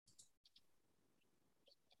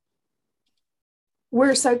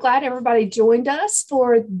We're so glad everybody joined us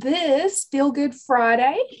for this Feel Good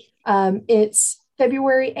Friday. It's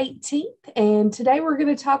February 18th, and today we're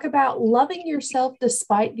going to talk about loving yourself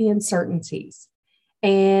despite the uncertainties.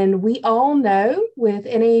 And we all know with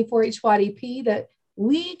NAE 4-H-YDP that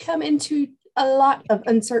we come into a lot of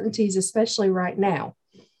uncertainties, especially right now.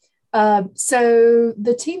 So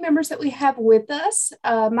the team members that we have with us,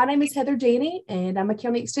 my name is Heather Danny, and I'm a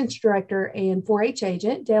County Extension Director and 4-H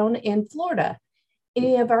agent down in Florida.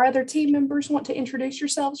 Any of our other team members want to introduce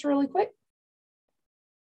yourselves really quick?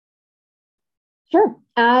 Sure.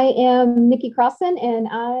 I am Nikki Crossan, and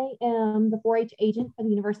I am the 4-H agent for the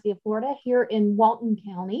University of Florida here in Walton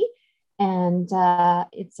County. And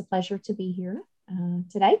it's a pleasure to be here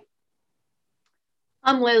today.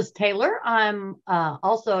 I'm Liz Taylor. I'm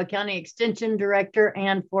also a County Extension Director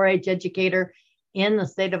and 4-H educator in the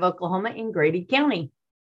state of Oklahoma in Grady County.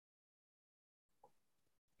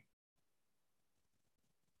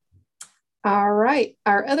 All right.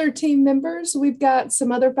 Our other team members, we've got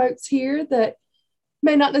some other folks here that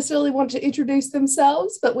may not necessarily want to introduce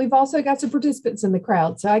themselves, but we've also got some participants in the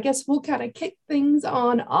crowd. So I guess we'll kind of kick things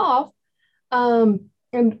on off.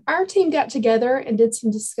 And our team got together and did some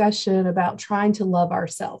discussion about trying to love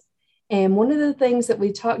ourselves. And one of the things that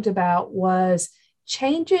we talked about was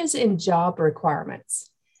changes in job requirements.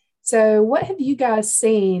 So what have you guys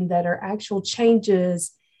seen that are actual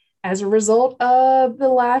changes as a result of the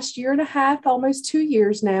last year and a half, almost 2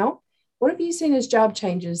 years now? What have you seen as job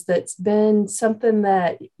changes that's been something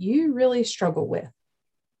that you really struggle with?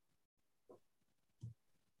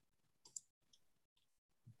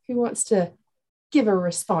 Who wants to give a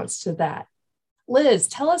response to that? Liz,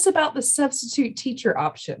 tell us about the substitute teacher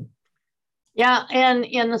option. Yeah, and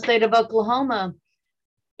in the state of Oklahoma,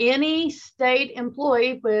 any state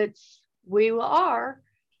employee, which we are,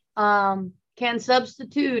 can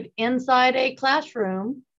substitute inside a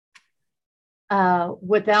classroom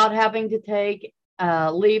without having to take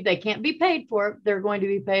leave. They can't be paid for it. They're going to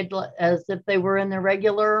be paid as if they were in their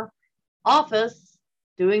regular office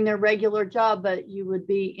doing their regular job, but you would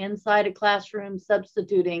be inside a classroom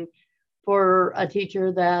substituting for a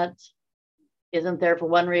teacher that isn't there for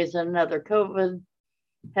one reason or another. COVID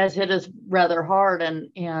has hit us rather hard,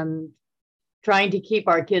 and trying to keep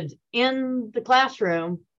our kids in the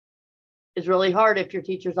classroom is really hard if your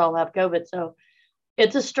teachers all have COVID. So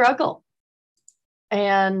it's a struggle.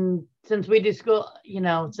 And since we do school,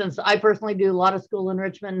 since I personally do a lot of school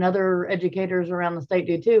enrichment and other educators around the state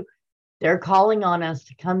do too, they're calling on us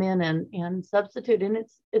to come in and substitute. And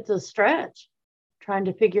it's a stretch trying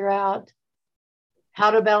to figure out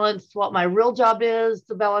how to balance what my real job is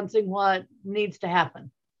to balancing what needs to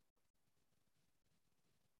happen.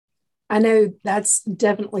 I know that's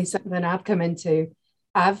definitely something I've come into.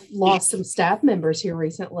 I've lost some staff members here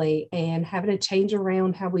recently and having to change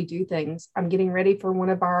around how we do things. I'm getting ready for one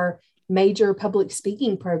of our major public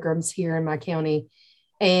speaking programs here in my county.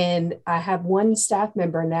 And I have one staff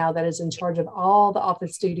member now that is in charge of all the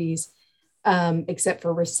office duties, except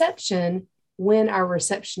for reception when our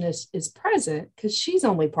receptionist is present, because she's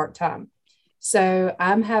only part-time. So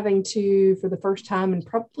I'm having to, for the first time in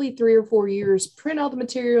probably 3 or 4 years, print all the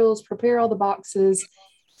materials, prepare all the boxes,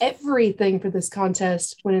 everything for this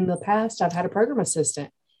contest, when in the past I've had a program assistant.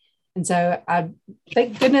 And so I,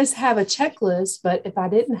 thank goodness, have a checklist, but if I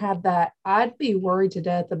didn't have that, I'd be worried to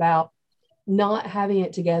death about not having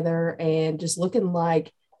it together and just looking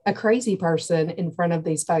like a crazy person in front of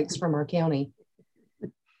these folks from our county.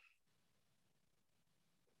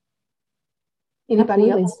 Anybody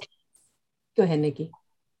Absolutely. else? Go ahead, Nikki.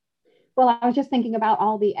 Well, I was just thinking about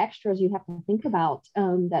all the extras you have to think about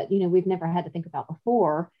that, we've never had to think about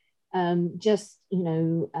before. If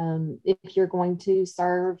you're going to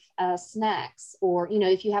serve snacks, or,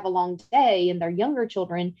 if you have a long day and they're younger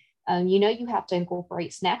children, you have to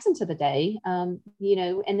incorporate snacks into the day, and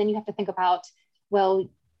then you have to think about, well,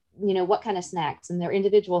 what kind of snacks, and their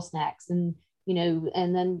individual snacks, and,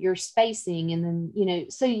 and then your spacing, and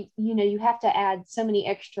then, so, you have to add so many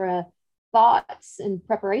extra thoughts and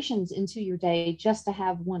preparations into your day just to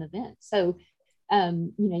have one event. So,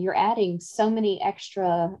 you're adding so many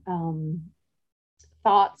extra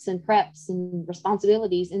thoughts and preps and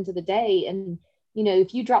responsibilities into the day. And,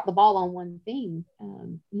 if you drop the ball on one thing,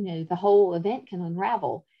 the whole event can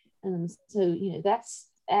unravel. And so, that's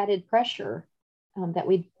added pressure that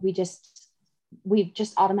we've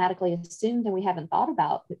just automatically assumed and we haven't thought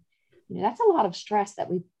about. But, that's a lot of stress that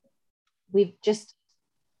we've just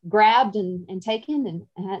grabbed and taken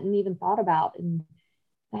and hadn't even thought about. And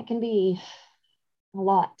that can be a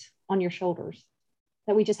lot on your shoulders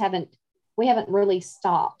that we haven't really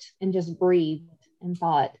stopped and just breathed and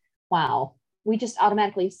thought, wow, we just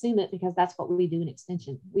automatically assume it because that's what we do in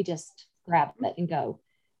extension. We just grab it and go.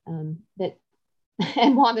 That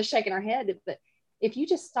and Wanda's shaking her head, but if you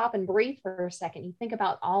just stop and breathe for a second, you think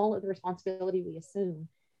about all of the responsibility we assume,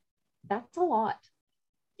 that's a lot,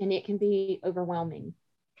 and it can be overwhelming.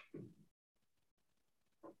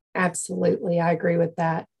 Absolutely. I agree with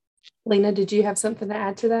that. Lena, did you have something to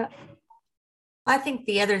add to that? I think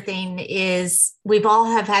the other thing is we've all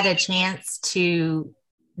have had a chance to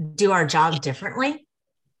do our job differently.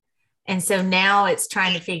 And so now it's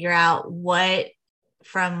trying to figure out what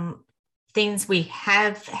from things we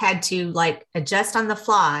have had to like adjust on the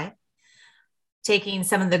fly, taking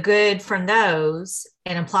some of the good from those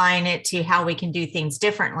and applying it to how we can do things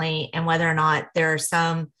differently, and whether or not there are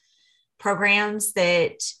some programs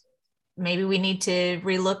that maybe we need to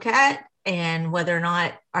relook at, and whether or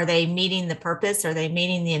not are they meeting the purpose, are they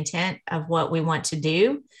meeting the intent of what we want to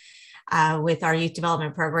do with our youth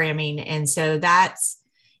development programming. And so that's,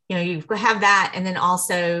 you have that, and then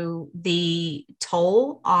also the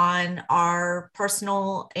toll on our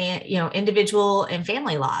personal and, individual and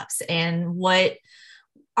family lives, and what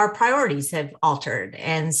our priorities have altered.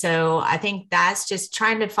 And so I think that's just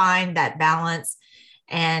trying to find that balance.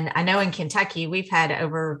 And I know in Kentucky, we've had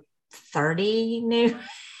over 30 new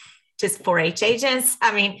just 4-H agents,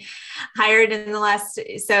 hired in the last,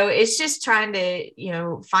 so it's just trying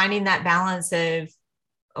to, finding that balance of,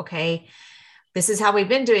 okay, this is how we've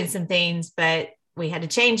been doing some things, but we had to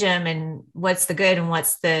change them, and what's the good and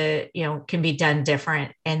what's the, can be done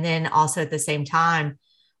different. And then also at the same time,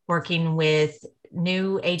 working with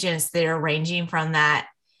new agents that are ranging from that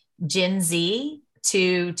Gen Z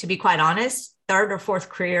to be quite honest, third or fourth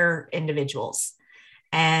career individuals.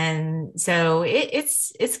 And so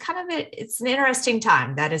it's kind of it's an interesting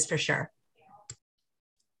time. That is for sure.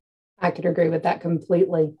 I could agree with that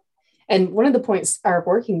completely. And one of the points our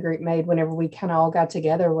working group made whenever we kind of all got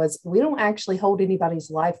together was we don't actually hold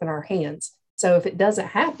anybody's life in our hands. So if it doesn't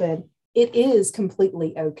happen, it is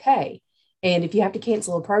completely okay. And if you have to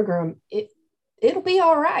cancel a program, it'll be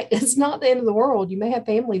all right. It's not the end of the world. You may have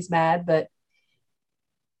families mad, but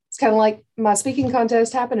it's kind of like my speaking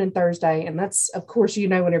contest happening Thursday. And that's, of course,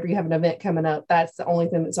 whenever you have an event coming up, that's the only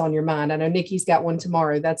thing that's on your mind. I know Nikki's got one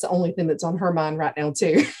tomorrow. That's the only thing that's on her mind right now,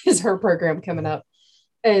 too, is her program coming up.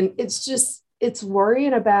 And it's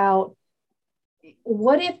worrying about,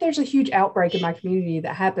 what if there's a huge outbreak in my community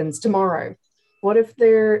that happens tomorrow? What if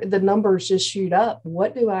the numbers just shoot up?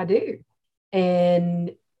 What do I do?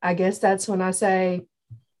 And I guess that's when I say,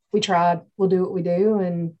 we tried, we'll do what we do.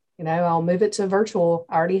 And, I'll move it to virtual.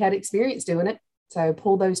 I already had experience doing it. So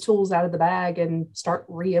pull those tools out of the bag and start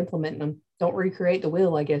re-implementing them. Don't recreate the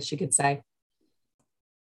wheel, I guess you could say.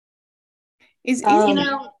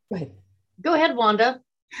 Go ahead, Wanda.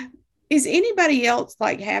 Is anybody else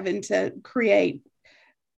like having to create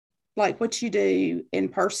like what you do in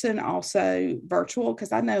person, also virtual?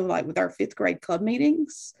 Because I know like with our 5th grade club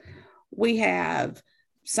meetings, we have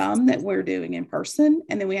some that we're doing in person,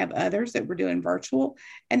 and then we have others that we're doing virtual,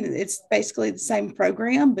 and it's basically the same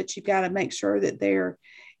program, but you've got to make sure that they're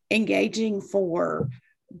engaging for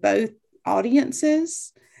both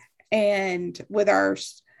audiences. And with our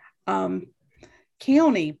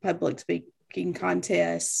county public speaking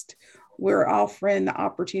contest, we're offering the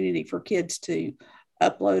opportunity for kids to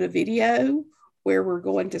upload a video where we're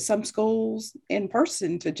going to some schools in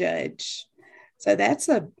person to judge. So that's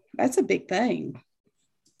a big thing.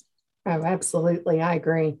 Oh, absolutely. I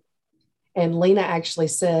agree. And Lena actually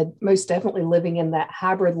said, most definitely living in that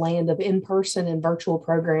hybrid land of in-person and virtual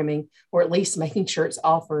programming, or at least making sure it's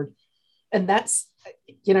offered. And that's,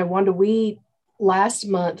 Wanda, last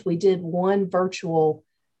month we did one virtual,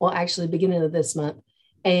 well, actually beginning of this month.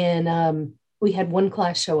 And we had one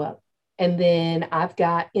class show up. And then I've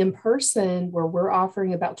got in person where we're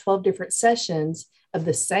offering about 12 different sessions of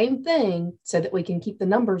the same thing so that we can keep the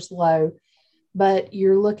numbers low. But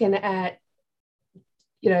you're looking at,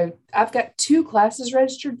 I've got 2 classes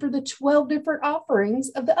registered for the 12 different offerings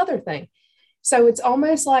of the other thing. So it's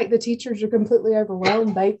almost like the teachers are completely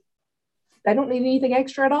overwhelmed. They don't need anything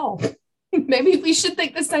extra at all. Maybe we should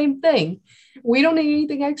think the same thing. We don't need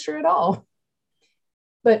anything extra at all.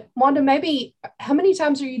 But Wanda, maybe how many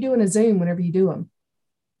times are you doing a Zoom whenever you do them?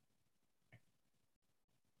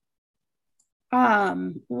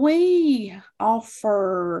 We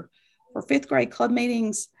offer for 5th grade club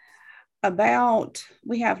meetings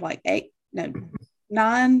we have like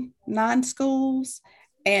 9 schools,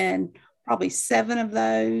 and probably 7 of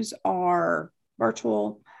those are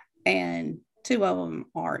virtual and 2 of them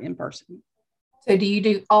are in person. So do you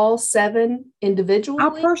do all 7 individually?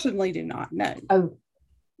 I personally do not know. Oh,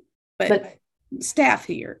 but staff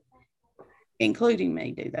here including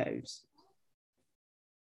me, do those.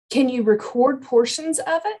 Can you record portions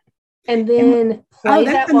of it and then play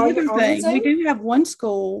that's that while another you're on the thing. Zoom? We do have one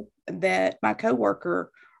school that my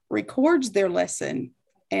coworker records their lesson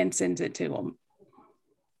and sends it to them.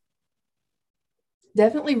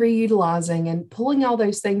 Definitely reutilizing and pulling all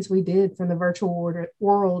those things we did from the virtual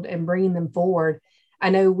world and bringing them forward. I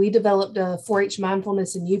know we developed a 4-H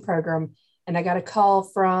mindfulness and you program, and I got a call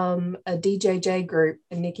from a DJJ group.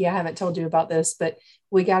 And Nikki, I haven't told you about this, but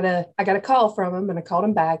I got a call from them, and I called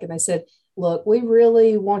them back and I said, look, we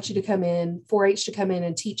really want you to come in, 4-H to come in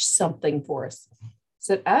and teach something for us. I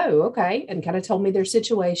said, oh, okay. And kind of told me their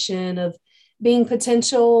situation of being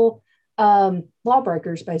potential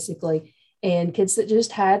lawbreakers, basically, and kids that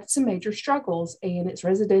just had some major struggles, and it's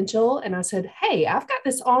residential. And I said, hey, I've got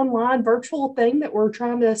this online virtual thing that we're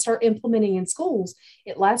trying to start implementing in schools.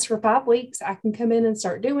 It lasts for 5 weeks. I can come in and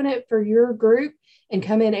start doing it for your group and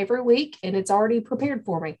come in every week, and it's already prepared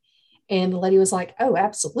for me. And the lady was like, oh,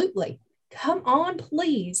 absolutely. Come on,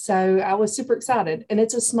 please. So I was super excited, and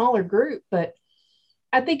it's a smaller group, but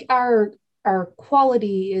I think our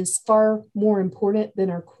quality is far more important than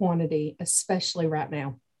our quantity, especially right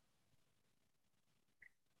now.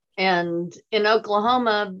 And in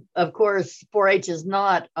Oklahoma, of course, 4-H is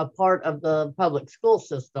not a part of the public school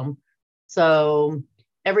system. So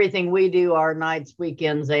everything we do are nights,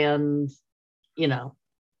 weekends, and, and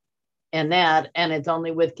it's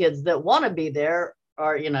only with kids that want to be there,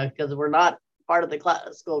 or, because we're not part of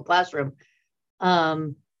the school classroom.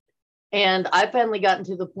 And I finally gotten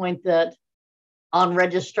to the point that on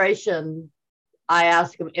registration, I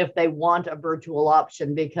ask them if they want a virtual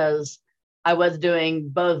option, because I was doing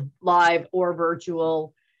both live or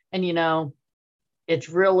virtual. And, it's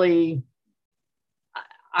really,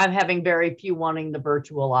 I'm having very few wanting the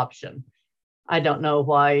virtual option. I don't know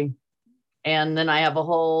why. And then I have a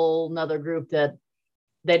whole nother group that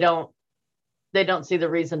they don't see the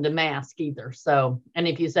reason to mask either. So, and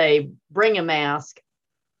if you say, bring a mask,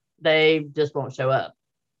 they just won't show up.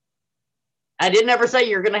 I didn't ever say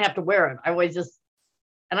you're going to have to wear it. I always just,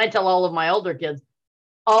 and I tell all of my older kids,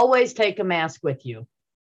 always take a mask with you,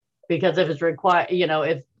 because if it's required,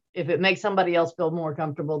 if it makes somebody else feel more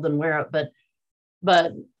comfortable, then wear it.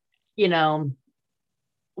 But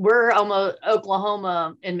we're almost,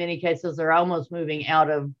 Oklahoma in many cases are almost moving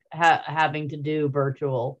out of having to do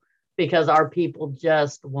virtual, because our people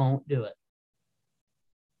just won't do it.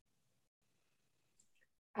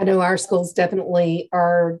 I know our schools definitely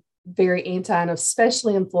are very anti, and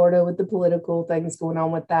especially in Florida with the political things going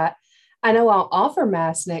on with that. I know I'll offer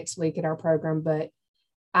masks next week at our program, but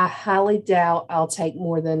I highly doubt I'll take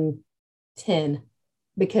more than 10,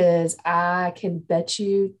 because I can bet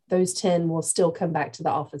you those 10 will still come back to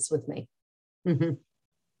the office with me. Mm-hmm.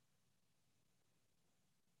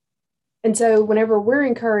 And so whenever we're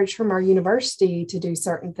encouraged from our university to do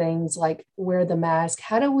certain things like wear the mask,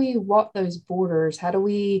 how do we walk those borders? How do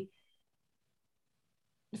we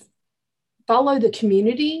follow the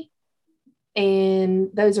community and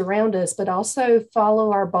those around us, but also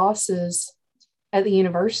follow our bosses at the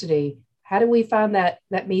university? How do we find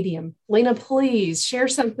that medium? Lena, please share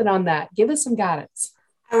something on that. Give us some guidance.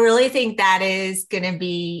 I really think that it's going to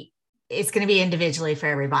be individually for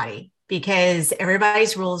everybody, because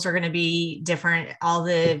everybody's rules are going to be different. All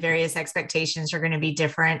the various expectations are going to be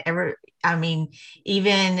different.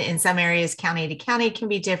 Even in some areas, county to county can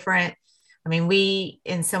be different. We,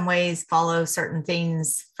 in some ways, follow certain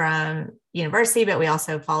things from university, but we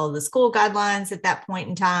also follow the school guidelines at that point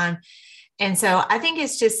in time. And so I think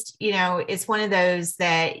it's just, it's one of those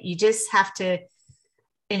that you just have to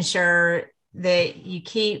ensure that you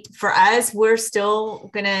keep. For us, we're still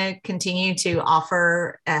going to continue to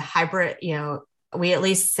offer a hybrid. We at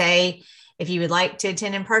least say, if you would like to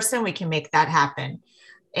attend in person, we can make that happen.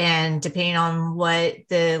 And depending on what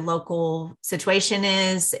the local situation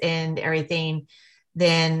is and everything,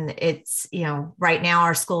 then it's, right now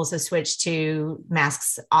our schools have switched to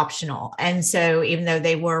masks optional. And so even though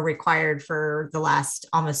they were required for the last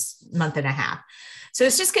almost month and a half. So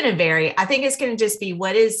it's just going to vary. I think it's going to just be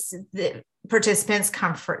what is the participant's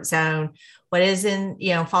comfort zone, what is in,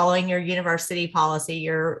 following your university policy,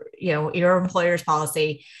 your employer's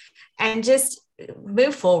policy, and just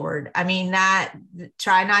move forward.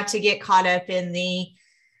 Try not to get caught up in the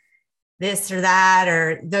this or that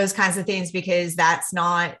or those kinds of things, because that's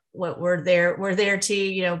not what we're there. We're there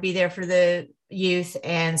to, be there for the youth.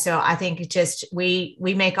 And so I think we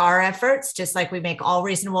make our efforts, just like we make all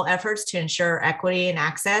reasonable efforts to ensure equity and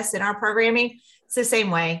access in our programming. It's the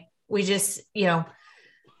same way. We just, you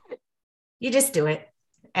just do it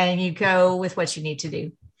and you go with what you need to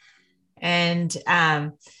do. And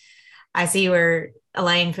I see where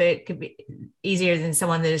Elaine put it could be easier than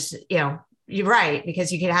someone that's, you're right,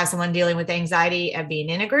 because you could have someone dealing with anxiety of being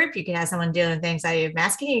in a group. You could have someone dealing with anxiety of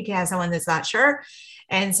masking. You could have someone that's not sure.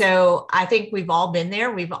 And so I think we've all been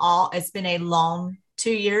there. It's been a long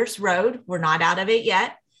 2 years road. We're not out of it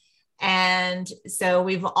yet. And so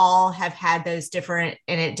we've all have had those different,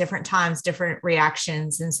 and at different times, different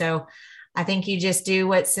reactions. And so I think you just do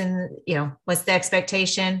what's what's the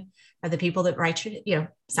expectation of the people that write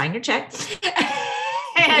sign your check.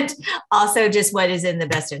 And also just what is in the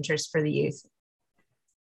best interest for the youth.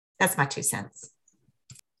 That's my 2 cents.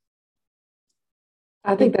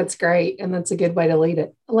 I think that's great. And that's a good way to lead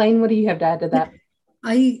it. Elaine, what do you have to add to that?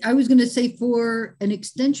 I was going to say, for an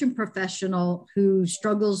extension professional who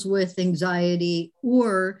struggles with anxiety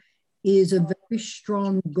or is a very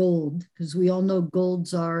strong gold, because we all know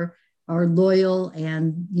golds are loyal,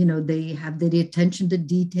 and they have the attention to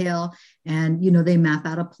detail, and they map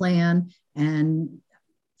out a plan. And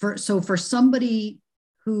for somebody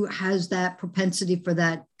who has that propensity for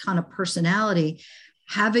that kind of personality,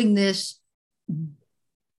 having this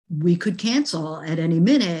we could cancel at any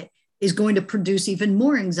minute is going to produce even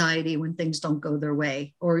more anxiety when things don't go their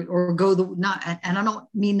way, or go not. And I don't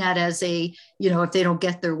mean that as a, if they don't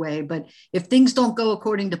get their way, but if things don't go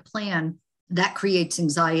according to plan, that creates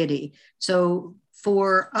anxiety. So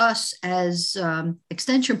for us as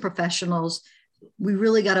extension professionals, we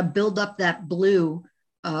really got to build up that blue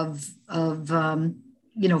of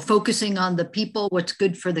focusing on the people, what's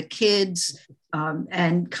good for the kids,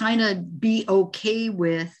 and kind of be okay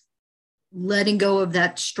with letting go of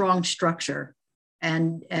that strong structure,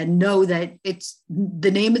 and know that it's the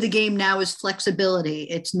name of the game now is flexibility.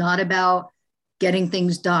 It's not about getting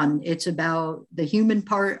things done. It's about the human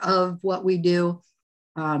part of what we do.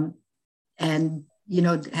 And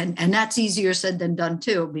that's easier said than done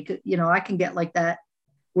too, because, I can get like that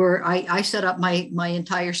where I set up my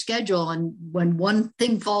entire schedule, and when one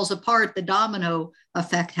thing falls apart, the domino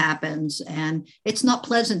effect happens, and it's not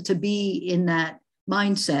pleasant to be in that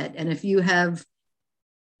mindset. And if you have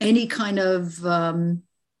any kind of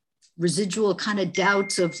residual kind of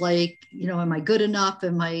doubts of like, am I good enough?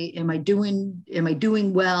 Am I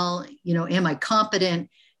doing well? Am I competent?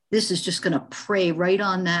 This is just going to prey right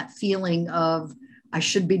on that feeling of I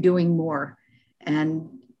should be doing more. And,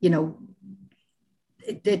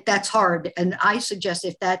 that's hard. And I suggest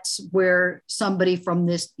if that's where somebody from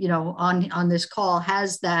this, on this call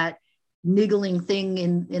has that niggling thing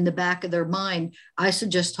in the back of their mind, I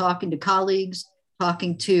suggest talking to colleagues,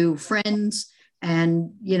 talking to friends,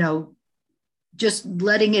 and, just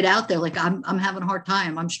letting it out there. Like, I'm having a hard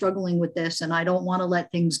time. I'm struggling with this, and I don't want to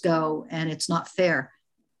let things go, and it's not fair.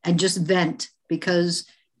 And just vent, because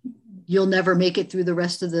you'll never make it through the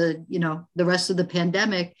rest of the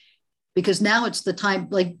pandemic, because now it's the time.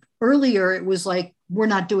 Like earlier, it was like, we're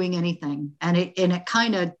not doing anything. And it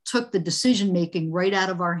kind of took the decision-making right out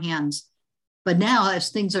of our hands. But now, as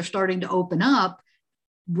things are starting to open up,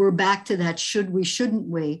 we're back to that should we, shouldn't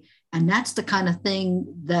we? And that's the kind of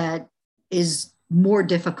thing that is more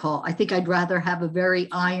difficult. I think I'd rather have a very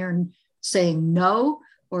iron saying no,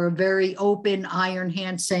 or a very open iron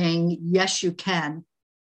hand saying, yes, you can.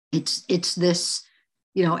 It's this,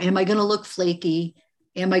 am I going to look flaky?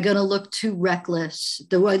 Am I going to look too reckless?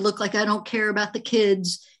 Do I look like I don't care about the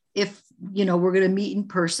kids if, we're going to meet in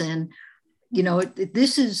person?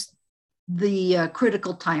 This is the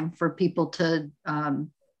critical time for people to,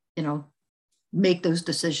 make those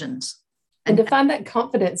decisions. And to find that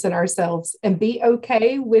confidence in ourselves and be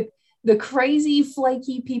okay with the crazy,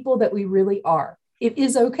 flaky people that we really are. It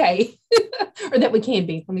is okay, or that we can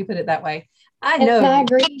be. Let me put it that way. I know. And I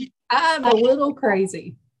agree. I'm a little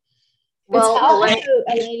crazy. Well,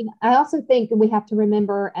 Elaine, I also think we have to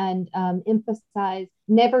remember and emphasize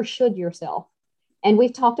never should yourself. And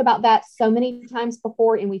we've talked about that so many times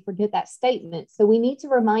before, and we forget that statement. So we need to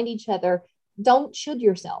remind each other, don't should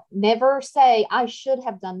yourself. Never say, I should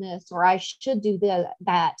have done this, or I should do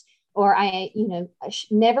that, or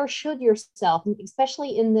never should yourself,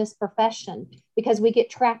 especially in this profession, because we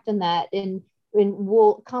get trapped in that. And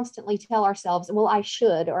we'll constantly tell ourselves, well, I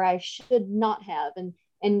should, or I should not have. And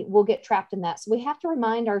we'll get trapped in that. So we have to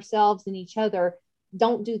remind ourselves and each other,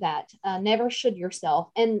 don't do that. Never should yourself.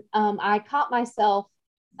 And I caught myself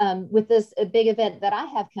with this big event that I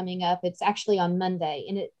have coming up. It's actually on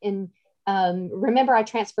Monday. Remember, I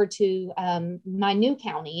transferred to my new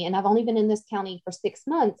county, and I've only been in this county for 6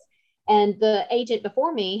 months. And the agent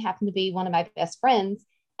before me happened to be one of my best friends,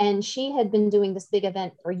 and she had been doing this big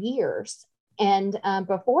event for years. And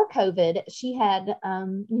before COVID, she had,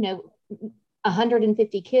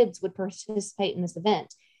 150 kids would participate in this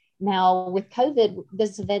event. Now with COVID,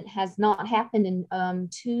 this event has not happened in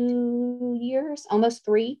 2 years, almost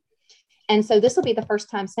 3. And so this will be the first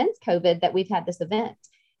time since COVID that we've had this event.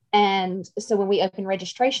 And so when we open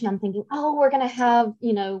registration, I'm thinking, oh, we're going to have,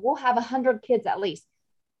 we'll have 100 kids at least.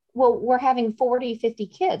 Well, we're having 40, 50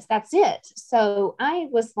 kids. That's it. So I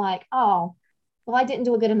was like, oh, well, I didn't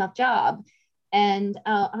do a good enough job. And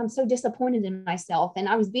I'm so disappointed in myself. And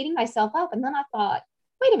I was beating myself up. And then I thought,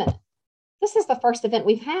 wait a minute, this is the first event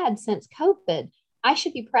we've had since COVID. I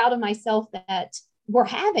should be proud of myself that we're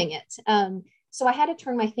having it. So I had to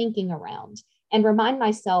turn my thinking around and remind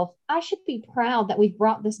myself, I should be proud that we've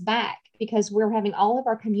brought this back, because we're having all of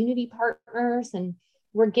our community partners and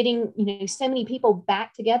we're getting, so many people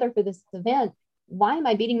back together for this event. Why am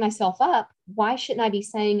I beating myself up? Why shouldn't I be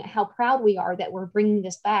saying how proud we are that we're bringing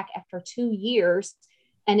this back after 2 years,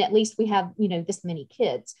 and at least we have, this many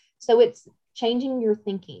kids? So it's changing your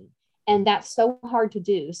thinking, and that's so hard to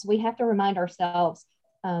do. So we have to remind ourselves,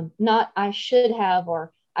 not I should have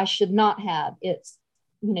or I should not have. It's,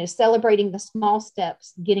 celebrating the small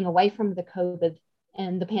steps, getting away from the COVID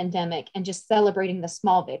and the pandemic, and just celebrating the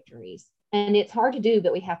small victories. And it's hard to do,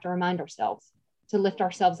 but we have to remind ourselves to lift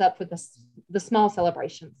ourselves up for the small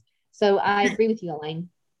celebrations. So I agree with you, Elaine.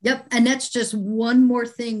 Yep. And that's just one more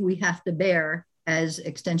thing we have to bear as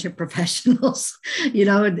extension professionals.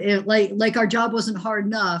 Like our job wasn't hard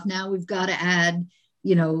enough. Now we've got to add,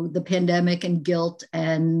 the pandemic and guilt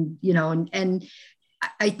and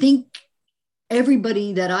I think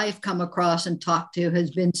everybody that I've come across and talked to has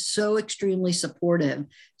been so extremely supportive.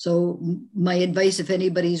 So my advice, if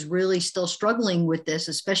anybody's really still struggling with this,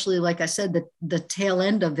 especially like I said, the tail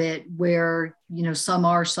end of it, where, some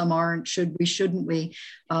are, some aren't, should we, shouldn't we,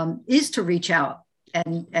 is to reach out.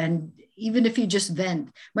 And even if you just vent,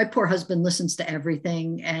 my poor husband listens to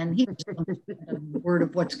everything and he doesn't understand a word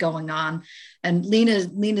of what's going on. And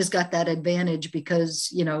Lena's got that advantage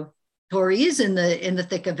because, Tori is in the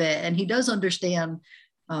thick of it, and he does understand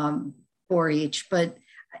 4-H. But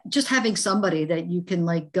just having somebody that you can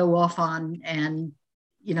like go off on, and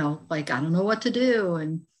I don't know what to do,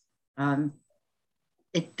 and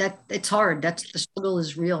it's hard. The struggle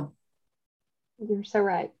is real. You're so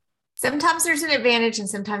right. Sometimes there's an advantage, and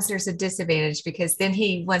sometimes there's a disadvantage, because then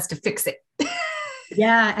he wants to fix it.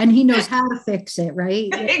 Yeah, and he knows how to fix it, right?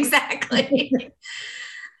 Exactly.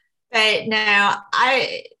 But no,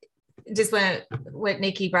 I just want what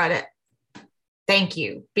Nikki brought up. Thank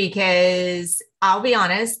you, because I'll be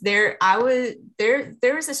honest, there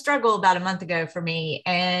was a struggle about a month ago for me,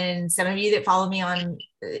 and some of you that follow me on,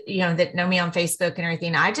 that know me on Facebook and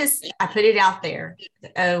everything, I put it out there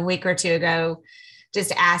a week or two ago,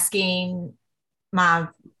 just asking my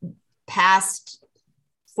past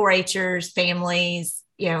 4-Hers, families,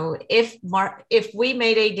 if we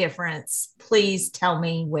made a difference, please tell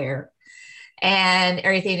me where. And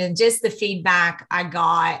everything, and just the feedback I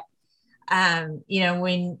got,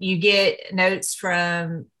 when you get notes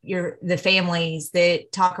from the families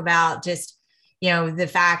that talk about just, the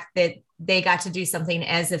fact that they got to do something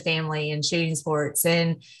as a family in shooting sports,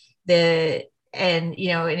 and it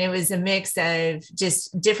was a mix of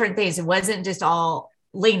just different things. It wasn't just all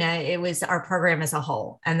Lena, it was our program as a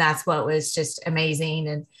whole. And that's what was just amazing.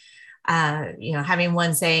 And having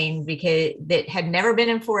one saying, because that had never been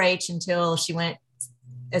in 4-H until she went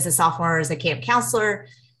as a sophomore as a camp counselor,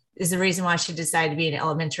 is the reason why she decided to be an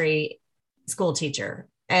elementary school teacher.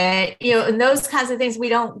 And, and those kinds of things we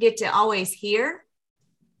don't get to always hear.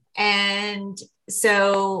 And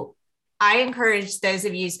so I encourage those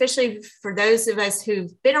of you, especially for those of us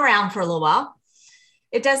who've been around for a little while,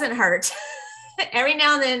 it doesn't hurt. Every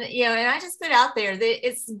now and then, and I just put out there that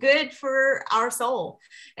it's good for our soul.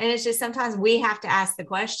 And it's just sometimes we have to ask the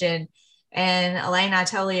question. And Elaine, I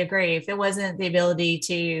totally agree. If it wasn't the ability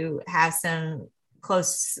to have some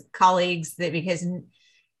close colleagues, that because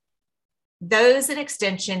those in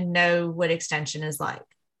Extension know what Extension is like.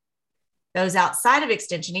 Those outside of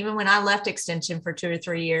Extension, even when I left Extension for 2 or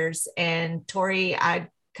 3 years, and Tori, I'd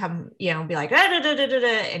come, be like,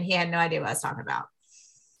 and he had no idea what I was talking about.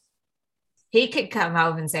 He could come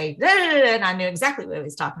home and say, and I knew exactly what he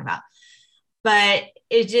was talking about. But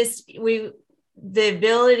it just, the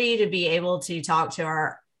ability to be able to talk to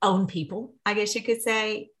our own people, I guess you could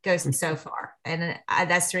say, goes so far. And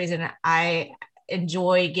that's the reason I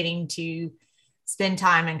enjoy getting to spend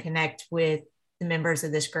time and connect with the members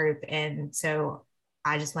of this group. And so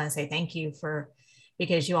I just want to say thank you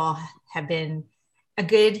because you all have been a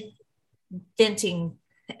good venting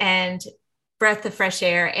and breath of fresh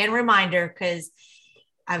air and reminder, because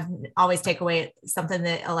I've always take away something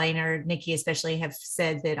that Elaine or Nikki especially have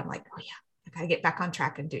said that I'm like, oh yeah, I gotta get back on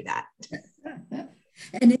track and do that.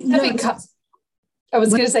 And I was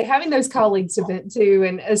going to say, having those colleagues to vent to,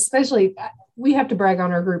 and especially we have to brag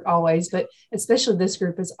on our group always, but especially this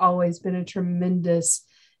group has always been a tremendous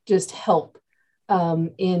just help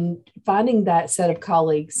in finding that set of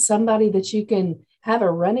colleagues, somebody that you can have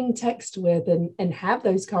a running text with and have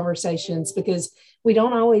those conversations, because we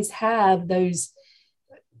don't always have those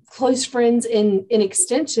close friends in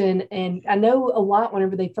extension. And I know a lot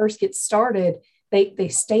whenever they first get started, they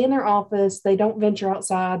stay in their office, they don't venture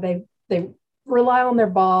outside, they rely on their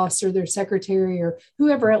boss or their secretary or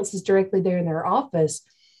whoever else is directly there in their office.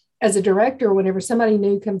 As a director, whenever somebody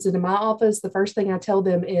new comes into my office, the first thing I tell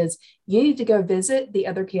them is, you need to go visit the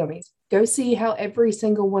other counties, go see how every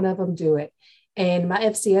single one of them do it. And my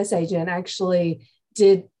FCS agent actually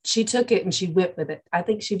she took it and she went with it. I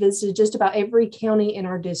think she visited just about every county in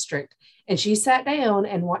our district, and she sat down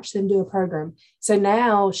and watched them do a program. So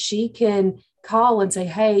now she can call and say,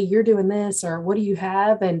 hey, you're doing this, or what do you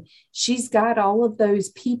have? And she's got all of those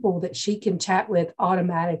people that she can chat with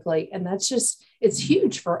automatically. And that's just, it's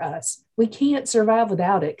huge for us. We can't survive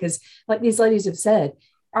without it, because like these ladies have said,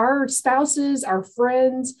 our spouses, our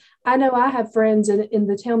friends, I know I have friends in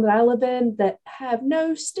the town that I live in that have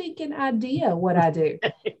no stinking idea what I do.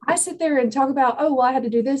 I sit there and talk about, oh, well, I had to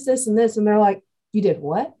do this, this, and this. And they're like, you did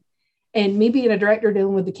what? And me being a director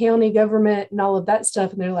dealing with the county government and all of that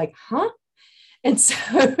stuff. And they're like, huh? And so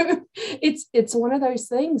it's one of those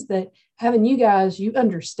things that having you guys, you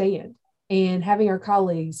understand, and having our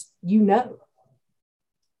colleagues, you know.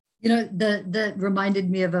 You know, that reminded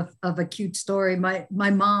me of a cute story. My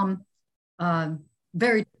mom,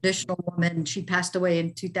 very traditional woman, she passed away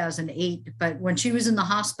in 2008. But when she was in the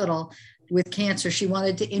hospital with cancer, she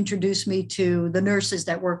wanted to introduce me to the nurses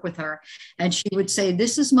that work with her. And she would say,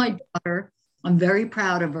 this is my daughter. I'm very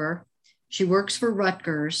proud of her. She works for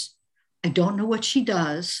Rutgers. I don't know what she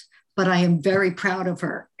does, but I am very proud of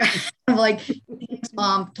her. I'm like, thanks,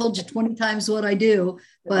 Mom, told you 20 times what I do,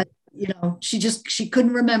 but you know, she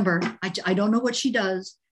couldn't remember. I don't know what she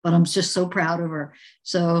does, but I'm just so proud of her.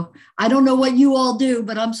 So I don't know what you all do,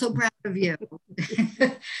 but I'm so proud of you.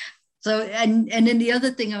 So, and then the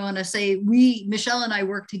other thing I want to say, Michelle and I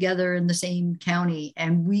work together in the same county,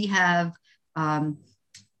 and we have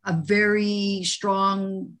a very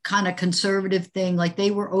strong kind of conservative thing. Like,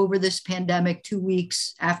 they were over this pandemic 2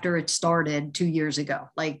 weeks after it started 2 years ago.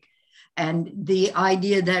 And the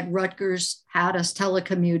idea that Rutgers had us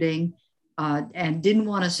telecommuting and didn't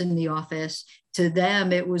want us in the office, to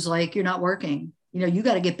them, it was like, you're not working. You know, you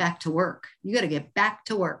got to get back to work. You got to get back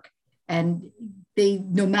to work. And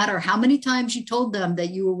no matter how many times you told them that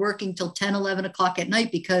you were working till 10, 11 o'clock at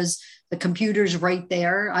night because the computer's right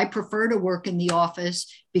there. I prefer to work in the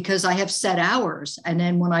office because I have set hours. And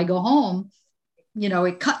then when I go home, you know,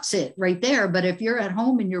 it cuts it right there. But if you're at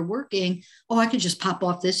home and you're working, I could just pop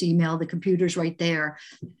off this email. The computer's right there.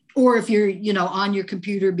 Or if you're, you know, on your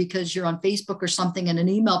computer because you're on Facebook or something and an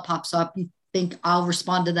email pops up, you think, I'll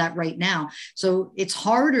respond to that right now. So it's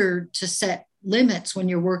harder to set limits when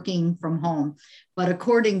you're working from home. But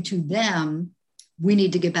according to them, we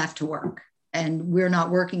need to get back to work. And we're not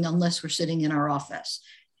working unless we're sitting in our office.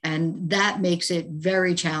 And that makes it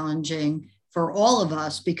very challenging for all of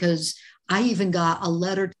us, because I even got a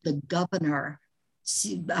letter to the governor,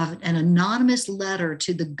 an anonymous letter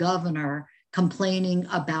to the governor complaining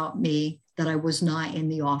about me that I was not in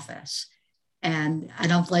the office. And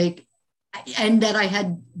I'm like, and that I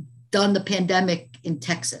had done the pandemic in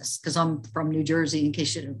Texas, because I'm from New Jersey, in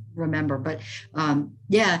case you didn't remember. But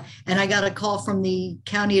yeah, and I got a call from the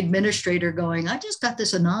county administrator going, I just got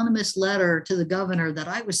this anonymous letter to the governor that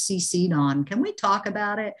I was CC'd on. Can we talk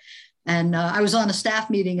about it? And I was on a staff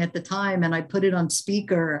meeting at the time, and I put it on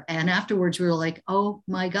speaker. And afterwards we were like, oh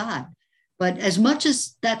my God. But as much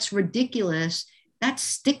as that's ridiculous, that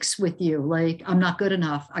sticks with you. Like, I'm not good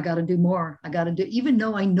enough. I got to do more. I got to do, even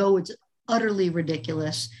though I know it's utterly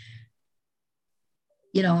ridiculous,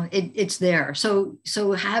 you know, it's there. So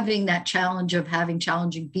having that challenge of having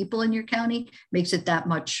challenging people in your county makes it that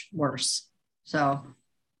much worse. So,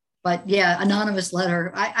 but yeah, anonymous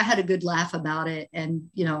letter, I had a good laugh about it. And,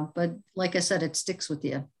 you know, but like I said, it sticks with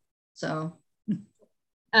you. So.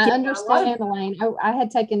 I understand, Elaine. I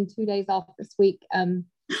had taken 2 days off this week. I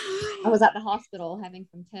was at the hospital having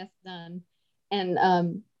some tests done.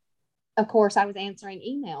 And of course, I was answering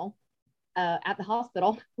email at the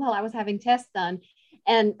hospital while I was having tests done.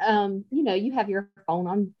 And, you know, you have your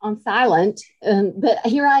phone on silent, but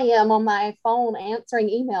here I am on my phone answering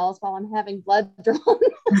emails while I'm having blood drawn.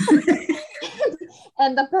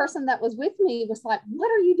 And the person that was with me was like, what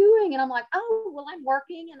are you doing? And I'm like, oh, well, I'm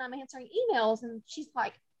working and I'm answering emails. And she's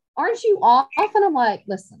like, aren't you off? And I'm like,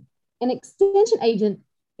 listen, An extension agent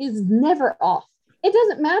is never off. It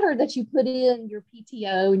doesn't matter that you put in your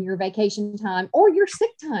PTO and your vacation time or your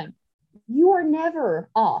sick time. You are never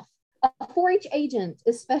off. A 4-H agent,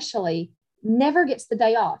 especially, never gets the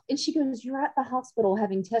day off. And she goes, "You're at the hospital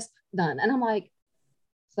having tests done." And I'm like,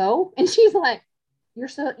 "So?" And she's like, you're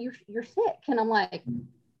sick." And I'm like,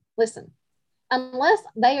 "Listen, unless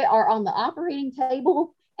they are on the operating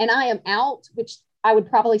table and I am out, which I would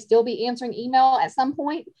probably still be answering email at some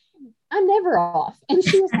point, I'm never off." And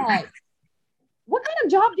she was like, "What kind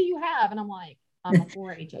of job do you have?" And I'm like, "I'm a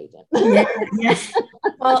 4-H agent." Yes.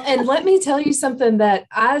 Well, and let me tell you something that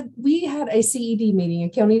we had a CED meeting, a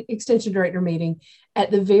county extension director meeting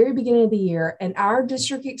at the very beginning of the year. And our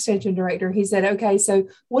district extension director, he said, "Okay, so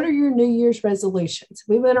what are your New Year's resolutions?"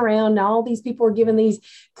 We went around and all these people were giving these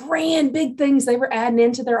grand big things they were adding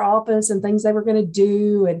into their office and things they were going to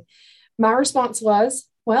do. And my response was,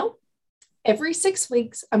 "Well, every 6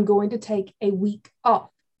 weeks, I'm going to take a week off."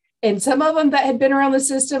 And some of them that had been around the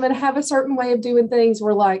system and have a certain way of doing things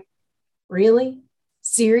were like, "Really?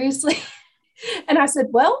 Seriously?" And I said,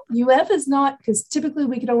 "Well, UF is not, because typically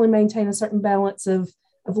we could only maintain a certain balance of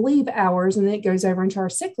leave hours and then it goes over into our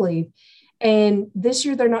sick leave. And this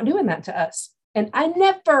year they're not doing that to us. And I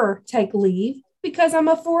never take leave because I'm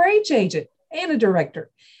a 4-H agent and a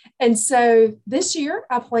director. And so this year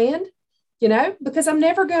I planned, because I'm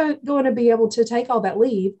never going to be able to take all that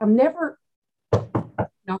leave. I'm never,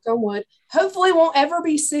 knock on wood, hopefully won't ever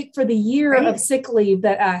be sick for the year of sick leave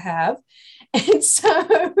that I have." And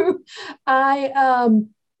so I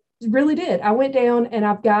really did. I went down and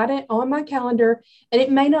I've got it on my calendar, and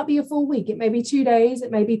it may not be a full week. It may be 2 days.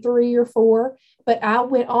 It may be 3 or 4, but I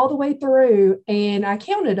went all the way through and I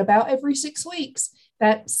counted about every 6 weeks,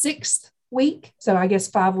 that 6th week. So I guess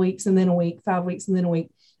 5 weeks and then a week, 5 weeks and then a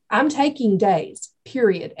week. I'm taking days,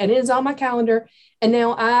 period. And it is on my calendar. And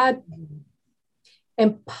now I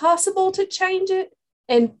am possible to change it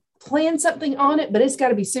and plan something on it, but it's got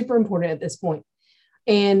to be super important at this point.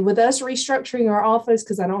 And with us restructuring our office,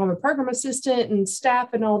 because I don't have a program assistant and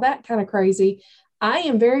staff and all that kind of crazy, I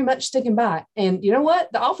am very much sticking by it. And you know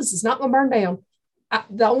what? The office is not going to burn down.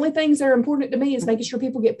 The only things that are important to me is making sure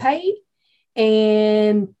people get paid.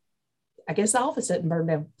 And I guess the office didn't burn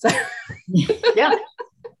down. So Yeah.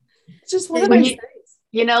 It's just one of those things.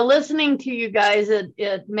 Listening to you guys,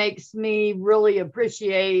 it makes me really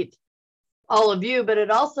appreciate all of you, but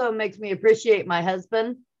it also makes me appreciate my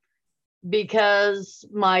husband, because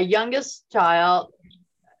my youngest child,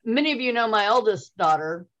 many of you know my oldest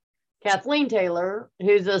daughter, Kathleen Taylor,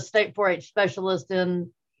 who's a state 4-H specialist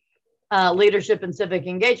in leadership and civic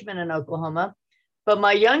engagement in Oklahoma. But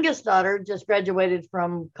my youngest daughter just graduated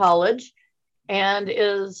from college and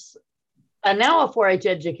is now a 4-H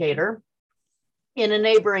educator in a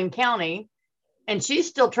neighboring county. And she's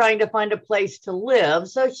still trying to find a place to live.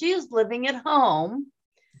 So she is living at home.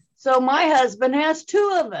 So my husband has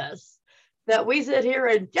 2 of us that we sit here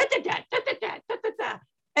and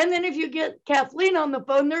and then if you get Kathleen on the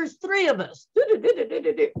phone, there's 3 of us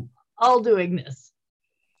all doing this.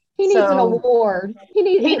 He needs an award.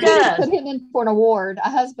 He does. Put him in for an award, a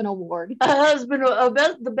husband award.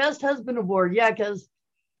 The best husband award. Yeah, because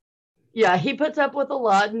he puts up with a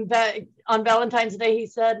lot. In fact, on Valentine's Day, he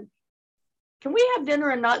said, "Can we have dinner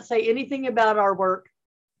and not say anything about our work?"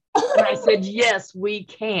 And I said, "Yes, we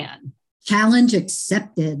can." Challenge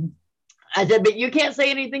accepted. I said, "But you can't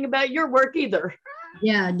say anything about your work either."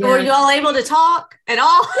 Yeah. Were you all able to talk at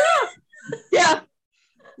all? Yeah,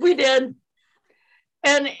 we did.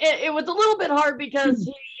 And it was a little bit hard because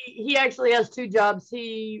he actually has 2 jobs.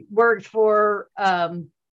 He works for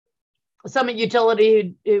Summit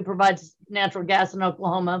Utility, who provides natural gas in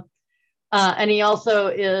Oklahoma. And he also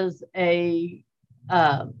is a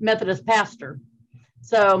Methodist pastor.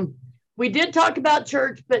 So we did talk about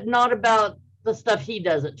church, but not about the stuff he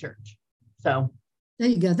does at church. So there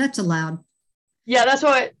you go. That's allowed. Yeah, that's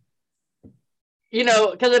why,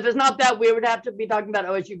 because if it's not that, we would have to be talking about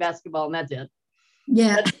OSU basketball, and that's it.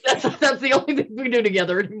 Yeah. That's the only thing we do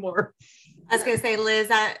together anymore. I was going to say, Liz,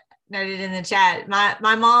 I noted in the chat,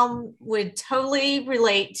 my mom would totally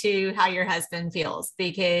relate to how your husband feels,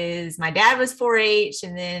 because my dad was 4-H,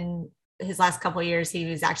 and then his last couple of years he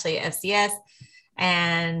was actually at FCS,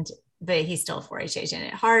 but he's still a 4-H agent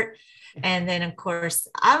at heart. And then of course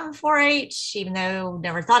I'm 4-H, even though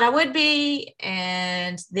never thought I would be.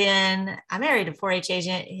 And then I married a 4-H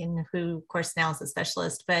agent, and who of course now is a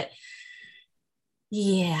specialist. But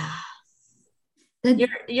yeah,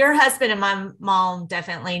 your husband and my mom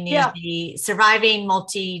definitely need the surviving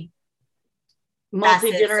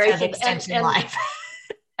multi-generation extension life.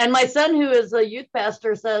 And my son, who is a youth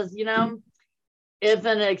pastor, says, if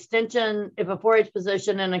a 4-H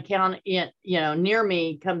position in a county, near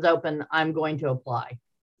me comes open, I'm going to apply.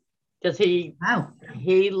 Because he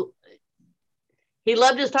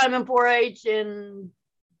loved his time in 4-H and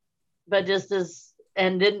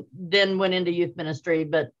then went into youth ministry.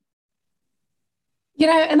 But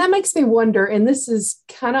and that makes me wonder, and this is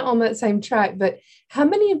kind of on that same track, but how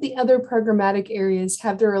many of the other programmatic areas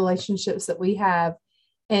have the relationships that we have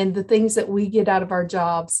and the things that we get out of our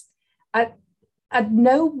jobs? I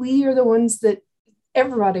know we are the ones that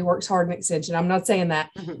everybody works hard in Extension. I'm not saying that,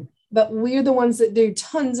 but we're the ones that do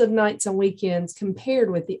tons of nights and weekends compared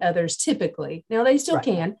with the others typically. Now they still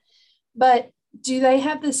can, but do they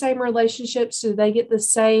have the same relationships? Do they get the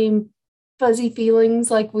same fuzzy feelings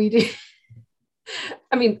like we do?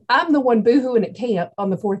 I mean, I'm the one boohooing at camp on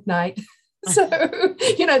the 4th night. So,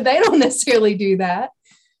 they don't necessarily do that.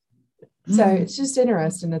 So it's just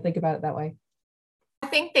interesting to think about it that way. I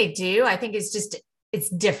think they do. I think it's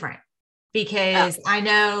different because I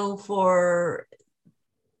know for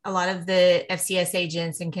a lot of the FCS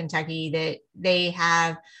agents in Kentucky that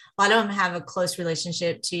a lot of them have a close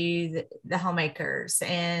relationship to the homemakers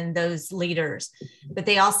and those leaders, but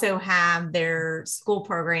they also have their school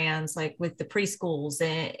programs like with the preschools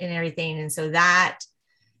and everything. And so that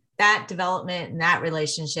development and that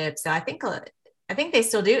relationship. So I think they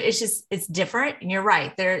still do. It's different. And you're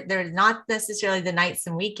right. They're not necessarily the nights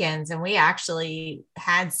and weekends. And we actually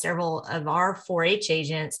had several of our 4-H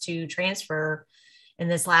agents to transfer in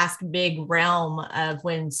this last big realm of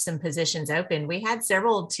when some positions opened. We had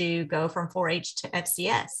several to go from 4-H to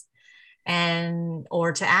FCS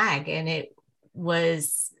or to ag. And it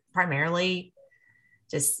was primarily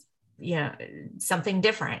just, something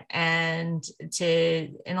different. And a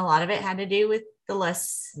lot of it had to do with the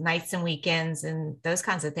less nights and weekends and those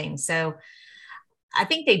kinds of things. So I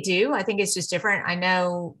think they do. I think it's just different. I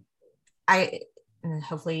know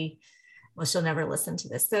hopefully, she'll never listen to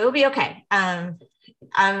this, so it'll be okay.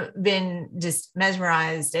 I've been just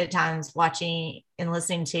mesmerized at times watching and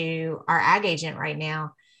listening to our ag agent right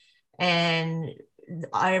now and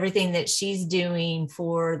everything that she's doing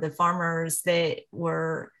for the farmers that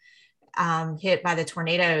were hit by the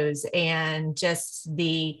tornadoes and just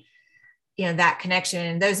that connection.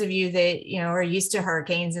 And those of you that, are used to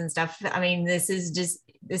hurricanes and stuff, I mean, this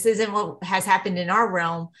isn't what has happened in our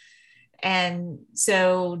realm. And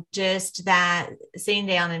so just that sitting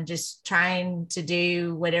down and just trying to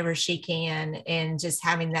do whatever she can and just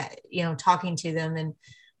having that, talking to them. And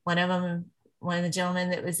one of the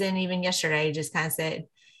gentlemen that was in even yesterday just kind of said,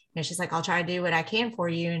 she's like, I'll try to do what I can for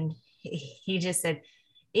you. And he just said,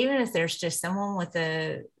 even if there's just someone with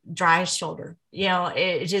a dry shoulder,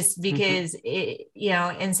 it just because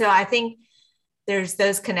and so I think there's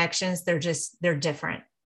those connections. They're different,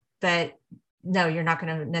 but no, you're not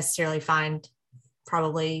going to necessarily find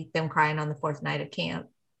probably them crying on the 4th night of camp.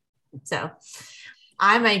 So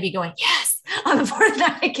I may be going, yes, on the 4th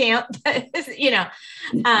night of camp, but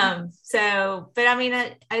but I mean,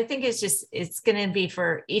 I think it's going to be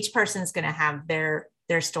for each person's going to have their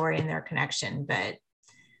story and their connection, but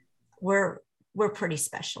we're pretty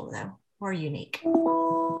special though. We're unique.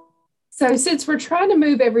 So since we're trying to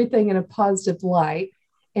move everything in a positive light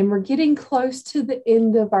and we're getting close to the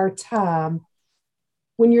end of our time,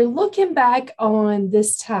 when you're looking back on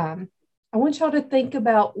this time, I want y'all to think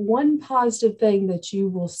about one positive thing that you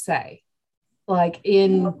will say. Like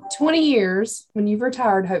in 20 years, when you've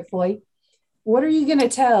retired, hopefully, what are you going to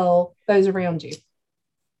tell those around you?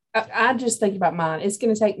 I just think about mine. It's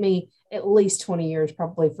going to take me at least 20 years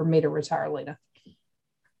probably for me to retire, Lena.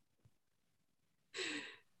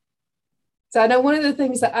 So I know one of the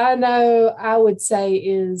things that I know I would say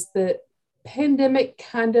is that pandemic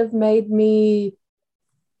kind of made me,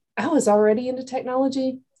 I was already into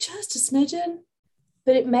technology, just a smidgen,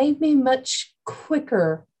 but it made me much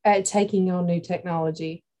quicker at taking on new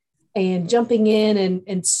technology and jumping in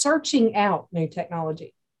and searching out new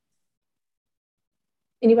technology.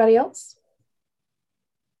 Anybody else?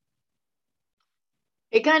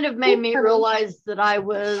 It kind of made me realize that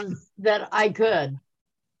I could.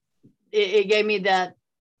 It gave me that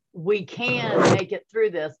we can make it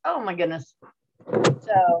through this. Oh my goodness.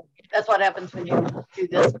 So that's what happens when you do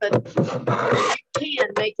this, but you can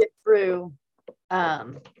make it through a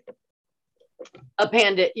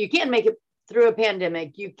pandemic. You can make it through a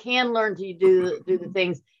pandemic. You can learn to do the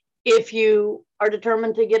things if you are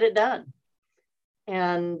determined to get it done.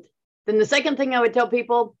 And then the second thing I would tell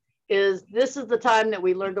people is this is the time that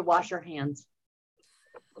we learn to wash our hands.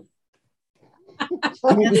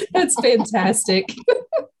 That's fantastic.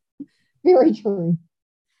 Very true.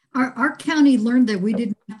 Our county learned that we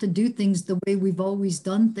didn't have to do things the way we've always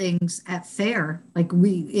done things at fair. Like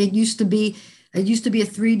it used to be a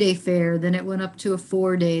 3-day fair, then it went up to a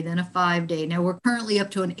 4-day, then a 5-day. Now we're currently up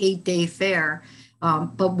to an 8-day fair.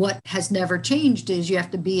 But what has never changed is you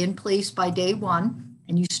have to be in place by day one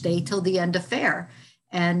and you stay till the end of fair.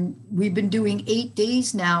 And we've been doing 8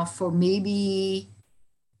 days now for maybe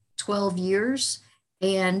 12 years.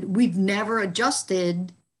 And we've never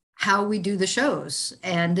adjusted how we do the shows.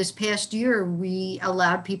 And this past year, we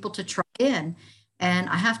allowed people to try in. And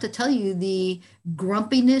I have to tell you, the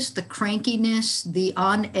grumpiness, the crankiness, the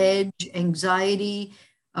on edge anxiety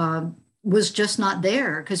was just not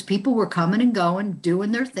there, because people were coming and going,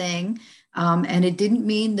 doing their thing. And it didn't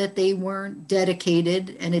mean that they weren't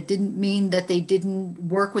dedicated, and it didn't mean that they didn't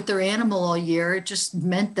work with their animal all year. It just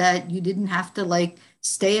meant that you didn't have to like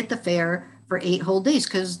stay at the fair for 8 whole days,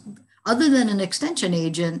 because other than an extension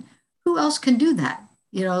agent, who else can do that?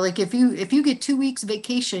 You know, like if you get 2 weeks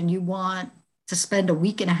vacation, you want to spend a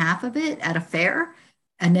week and a half of it at a fair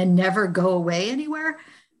and then never go away anywhere.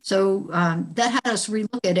 So that had us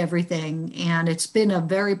relook at everything, and it's been a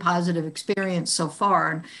very positive experience so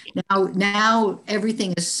far. And now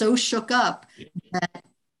everything is so shook up that,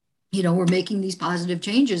 you know, we're making these positive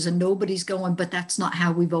changes, and nobody's going, but that's not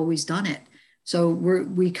how we've always done it. So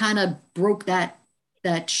we kind of broke that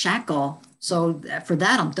shackle. So for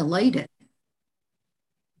that, I'm delighted.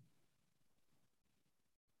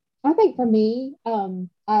 I think for me,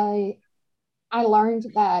 I learned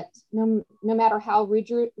that no matter how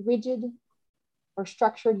rigid or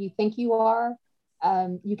structured you think you are,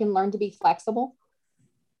 you can learn to be flexible,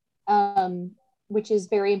 which is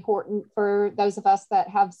very important for those of us that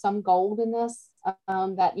have some goal in this,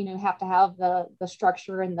 that, you know, have to have the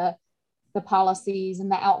structure and the policies and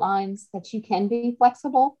the outlines, that you can be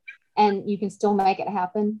flexible and you can still make it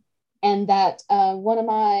happen. And that one of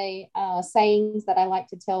my sayings that I like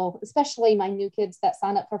to tell, especially my new kids that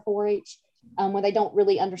sign up for 4-H, where they don't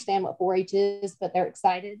really understand what 4-H is, but they're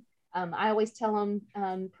excited. I always tell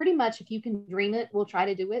them, pretty much, if you can dream it, we'll try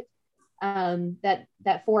to do it.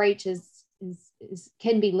 That 4-H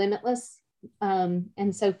can be limitless.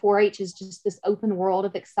 And so 4-H is just this open world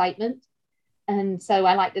of excitement. And so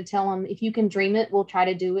I like to tell them, if you can dream it, we'll try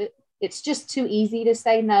to do it. It's just too easy to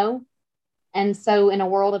say no. And so in a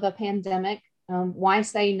world of a pandemic, why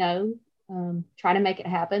say no? Try to make it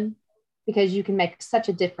happen, because you can make such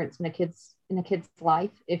a difference in a kid's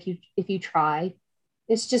life if you try.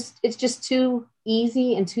 It's just too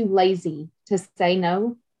easy and too lazy to say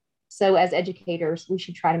no. So as educators, we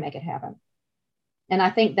should try to make it happen. And I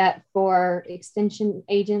think that for extension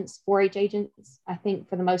agents, 4-H agents, I think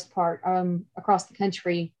for the most part, across the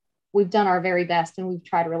country, we've done our very best, and we've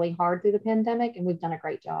tried really hard through the pandemic, and we've done a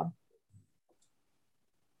great job.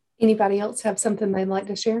 Anybody else have something they'd like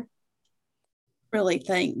to share? Really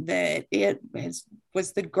think that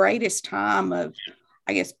was the greatest time of,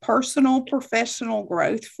 I guess, personal, professional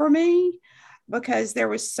growth for me, because there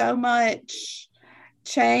was so much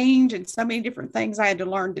change and so many different things I had to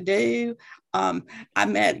learn to do. I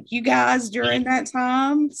met you guys during that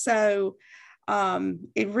time. So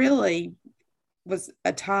it really was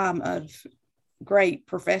a time of great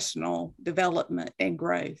professional development and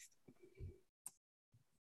growth.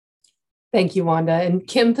 Thank you, Wanda. And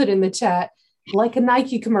Kim put in the chat, like a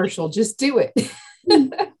Nike commercial, just do it.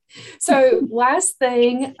 So last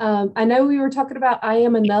thing, I know we were talking about I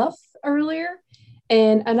Am Enough earlier,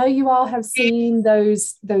 and I know you all have seen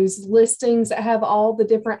those listings that have all the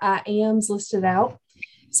different I Ams listed out.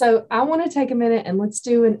 So I want to take a minute and let's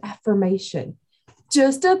do an affirmation.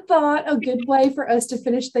 Just a thought, a good way for us to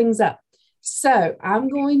finish things up. So I'm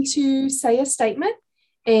going to say a statement.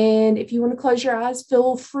 And if you want to close your eyes,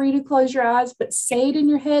 feel free to close your eyes, but say it in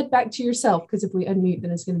your head back to yourself, because if we unmute,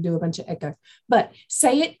 then it's going to do a bunch of echo. But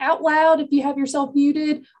say it out loud if you have yourself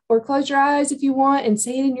muted, or close your eyes if you want and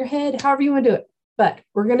say it in your head, however you want to do it. But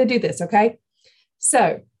we're going to do this, okay?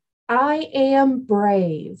 So, I am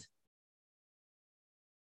brave.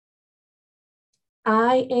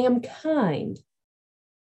 I am kind.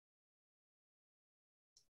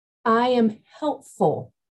 I am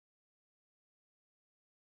helpful.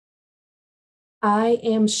 I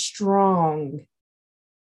am strong.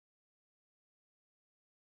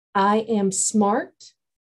 I am smart.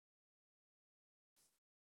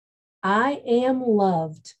 I am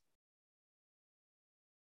loved.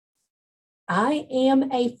 I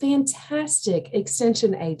am a fantastic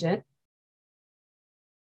extension agent.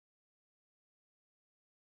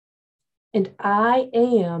 And I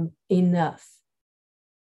am enough.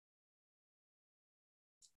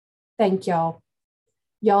 Thank y'all.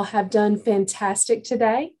 Y'all have done fantastic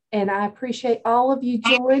today. And I appreciate all of you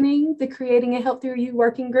joining the Creating a Healthier You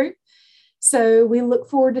working group. So we look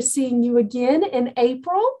forward to seeing you again in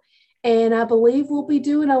April. And I believe we'll be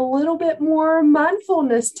doing a little bit more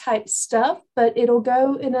mindfulness type stuff, but it'll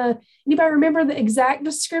go in anybody remember the exact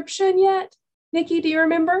description yet? Nikki, do you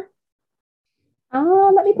remember?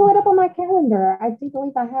 Let me pull it up on my calendar. I do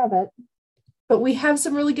believe I have it. But we have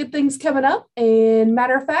some really good things coming up. And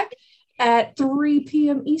matter of fact, at 3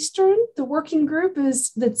 p.m. Eastern, the working group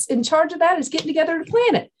that's in charge of that is getting together to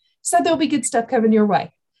plan it. So there'll be good stuff coming your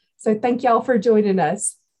way. So thank y'all for joining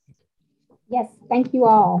us. Yes, thank you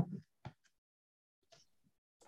all.